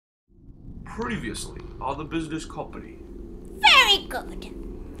Previously on the business company. Very good.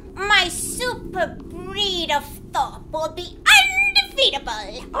 My super breed of thought will be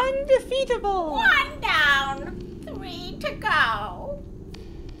undefeatable. Undefeatable. 1 down, 3 to go.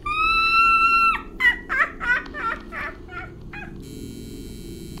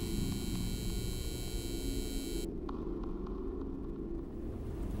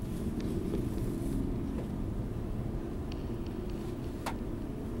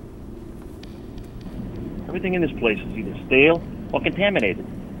 Everything in this place is either stale or contaminated.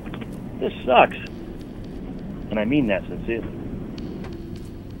 This sucks. And I mean that sincerely.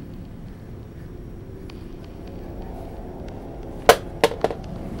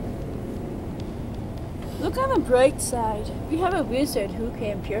 Look on the bright side. We have a wizard who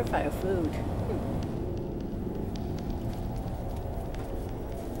can purify our food.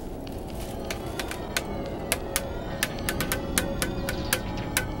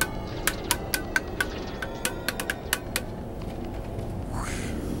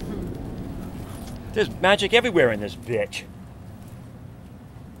 There's magic everywhere in this bitch.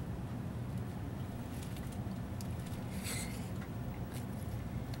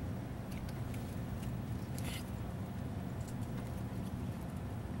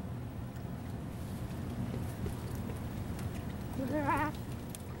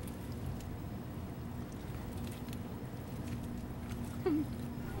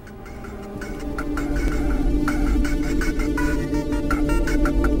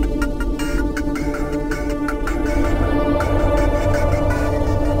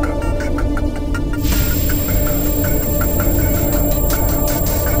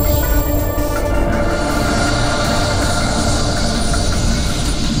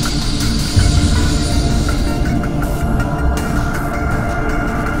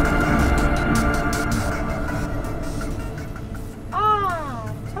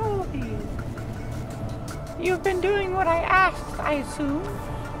 You've been doing what I asked, I assume?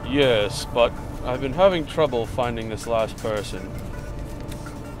 Yes, but I've been having trouble finding this last person.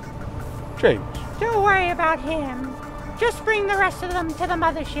 James. Don't worry about him. Just bring the rest of them to the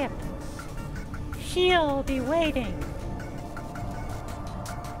mothership. She'll be waiting.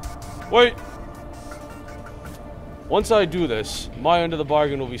 Wait! Once I do this, my end of the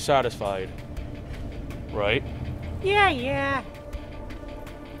bargain will be satisfied. Right? Yeah.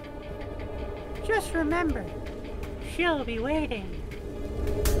 Just remember, she'll be waiting.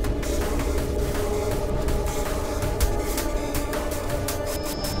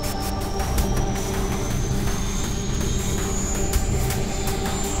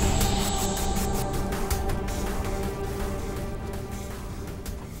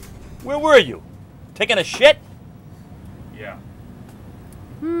 Where were you? Taking a shit? Yeah.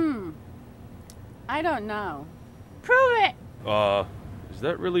 I don't know. Prove it! Is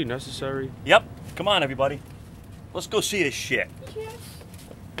that really necessary? Yep. Come on, everybody. Let's go see this shit. Yes.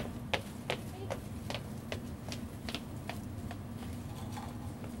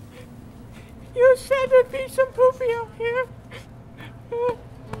 You said there'd be some poopy out here.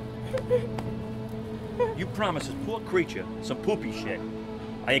 You promised this poor creature some poopy shit.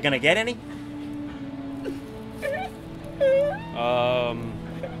 Are you gonna get any?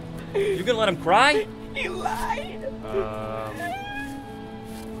 You gonna let him cry? You lied.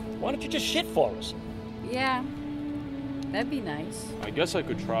 Why don't you just shit for us? Yeah, that'd be nice. I guess I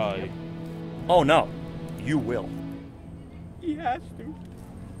could try. Oh no, you will. He has to.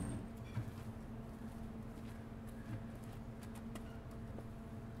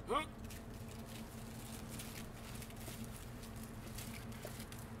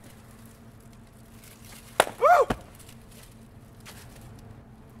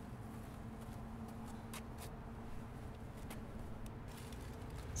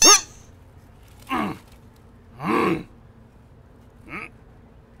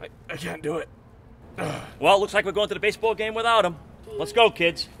 I can't do it. Well, looks like we're going to the baseball game without him. Let's go,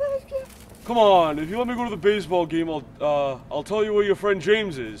 kids. Come on, if you let me go to the baseball game, I'll tell you where your friend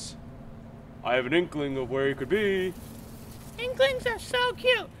James is. I have an inkling of where he could be. Inklings are so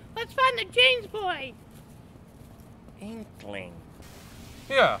cute. Let's find the James boy. Inkling.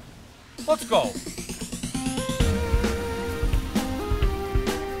 Yeah, let's go.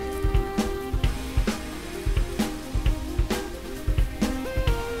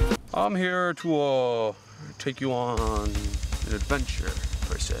 I'm here to, take you on an adventure,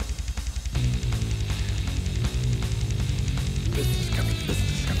 per se.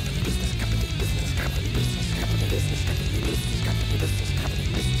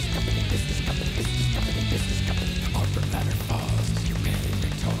 Corporate ladder falls, you pay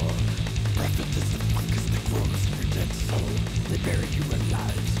your toll. Profit is the fungus that grows in your dead soul. They bury you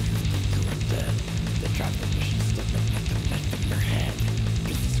alive, so you are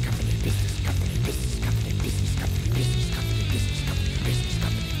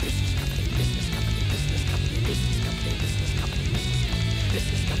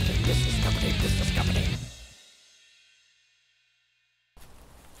This is company.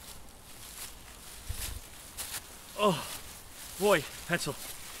 Oh, boy, Pencil.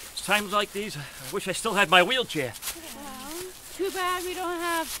 It's times like these, I wish I still had my wheelchair. Well, too bad we don't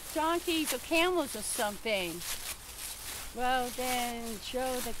have donkeys or camels or something. Well, then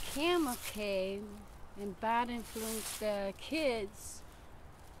Joe the camel came and bad influenced the kids.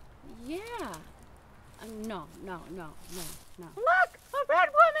 Yeah. No. Look! A red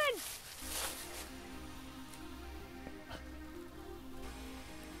woman!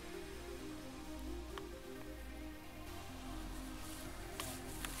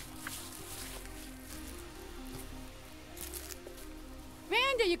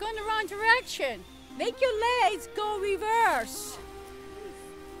 Vanda, you're going the wrong direction. Make your legs go reverse.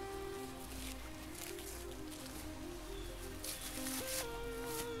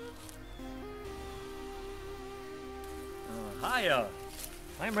 Hi,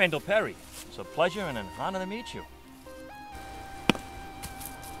 I'm Randall Perry. It's a pleasure and an honor to meet you.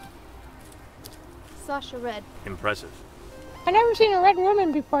 Sasha Red. Impressive. I've never seen a red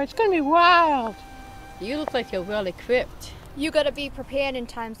woman before. It's gonna be wild. You look like you're well equipped. You gotta be prepared in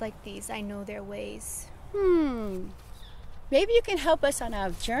times like these. I know their ways. Maybe you can help us on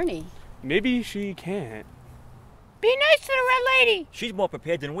our journey. Maybe she can't. Be nice to the red lady. She's more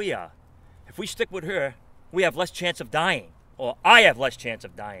prepared than we are. If we stick with her, we have less chance of dying. Or I have less chance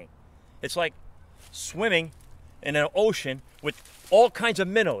of dying. It's like swimming in an ocean with all kinds of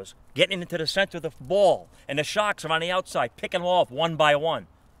minnows getting into the center of the ball, and the sharks are on the outside picking them off one by one.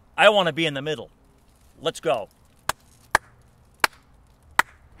 I want to be in the middle. Let's go.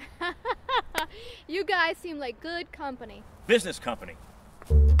 You guys seem like good company. Business company.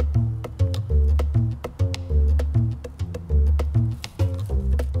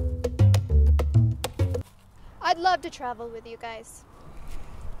 I'd love to travel with you guys.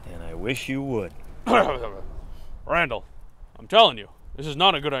 And I wish you would. Randall, I'm telling you, this is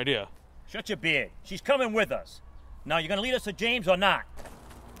not a good idea. Shut your beard. She's coming with us. Now, you gonna lead us to James or not?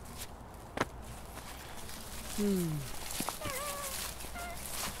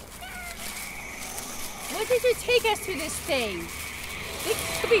 What did you take us to this thing? It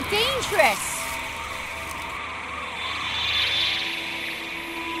could be dangerous.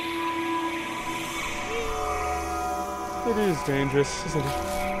 It is dangerous, isn't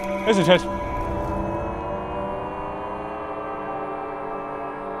it? Isn't it?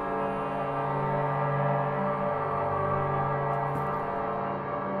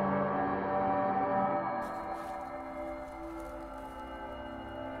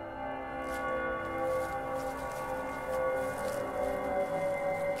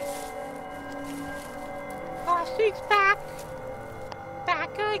 Goswick's back.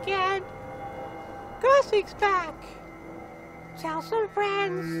 Back again. Goswick's back. Tell some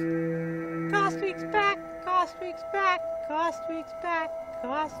friends. Goswick's back. Goswick's back. Goswick's back.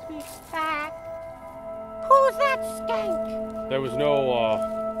 Goswick's back. Who's that skank? There was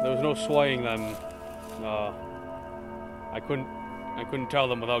no swaying them. I couldn't tell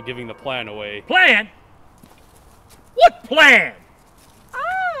them without giving the plan away. Plan? What plan?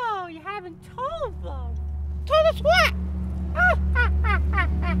 Oh, you haven't told them. Told us what?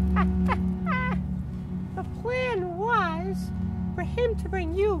 The plan was for him to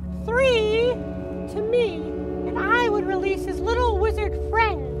bring you 3 to me, and I would release his little wizard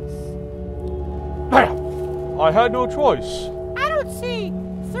friends. I had no choice. I don't see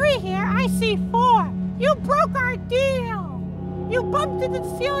 3 here, I see 4. You broke our deal. You bumped into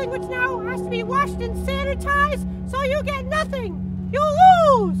the ceiling, which now has to be washed and sanitized, so you get nothing. You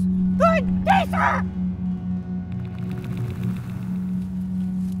lose. Good day, sir.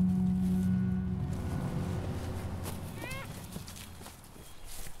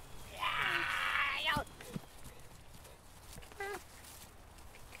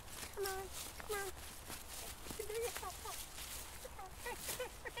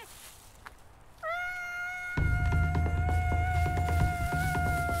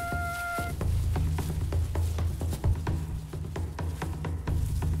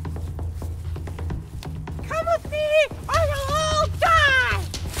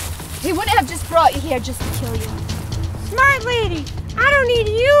 He wouldn't have just brought you here just to kill you. Smart lady, I don't need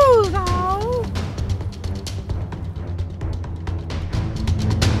you, though.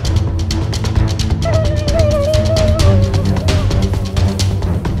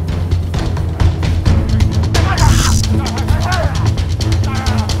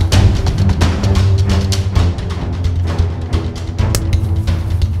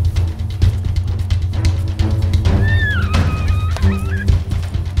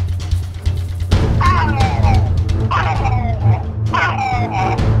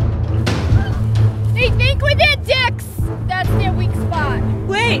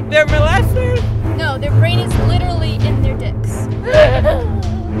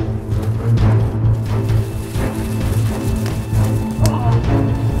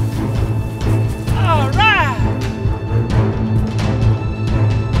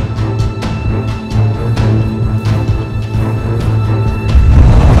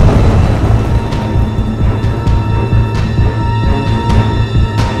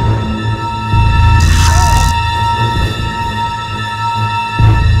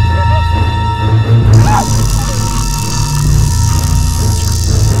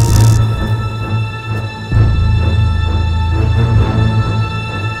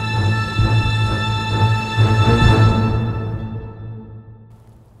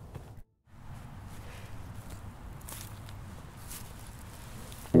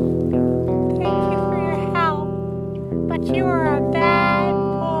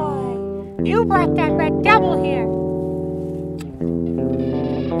 brought that red devil here.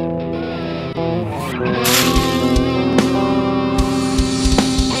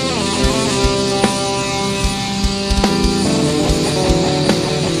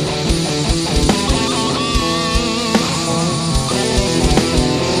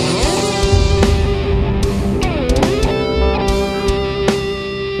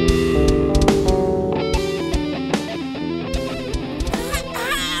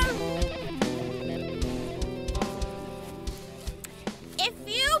 If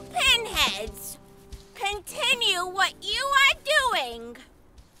you pinheads continue what you are doing,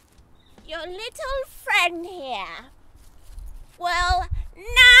 your little friend here will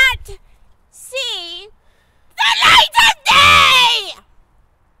not see the light of day!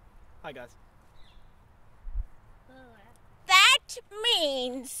 Hi, guys. That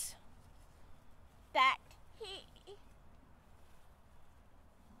means that he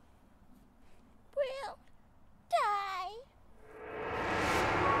will die.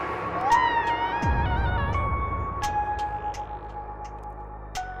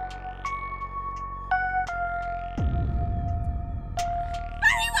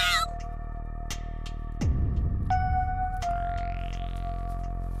 Very well.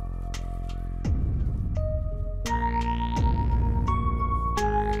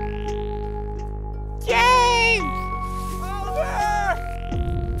 James!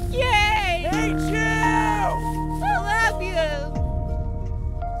 Yay! Hate you! I love you!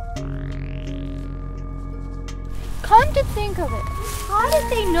 Come to think of it, how did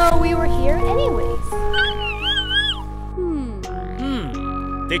they know we were here anyways?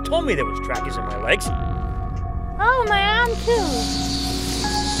 They told me there was trackers in my legs. Oh, my arm too.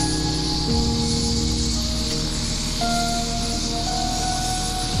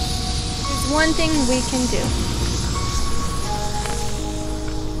 There's one thing we can do.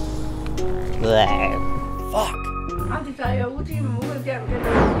 Fuck.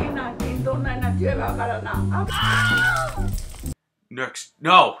 Next.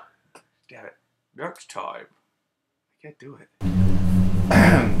 No! Damn it. Next time. I can't do it.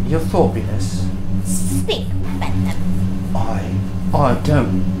 Your thoughtfulness. Speak, Bentham. I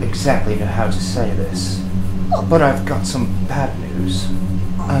don't exactly know how to say this, but I've got some bad news,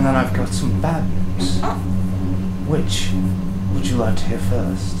 and then I've got some bad news. Which would you like to hear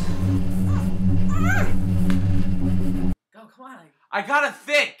first? I gotta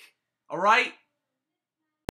think! Alright?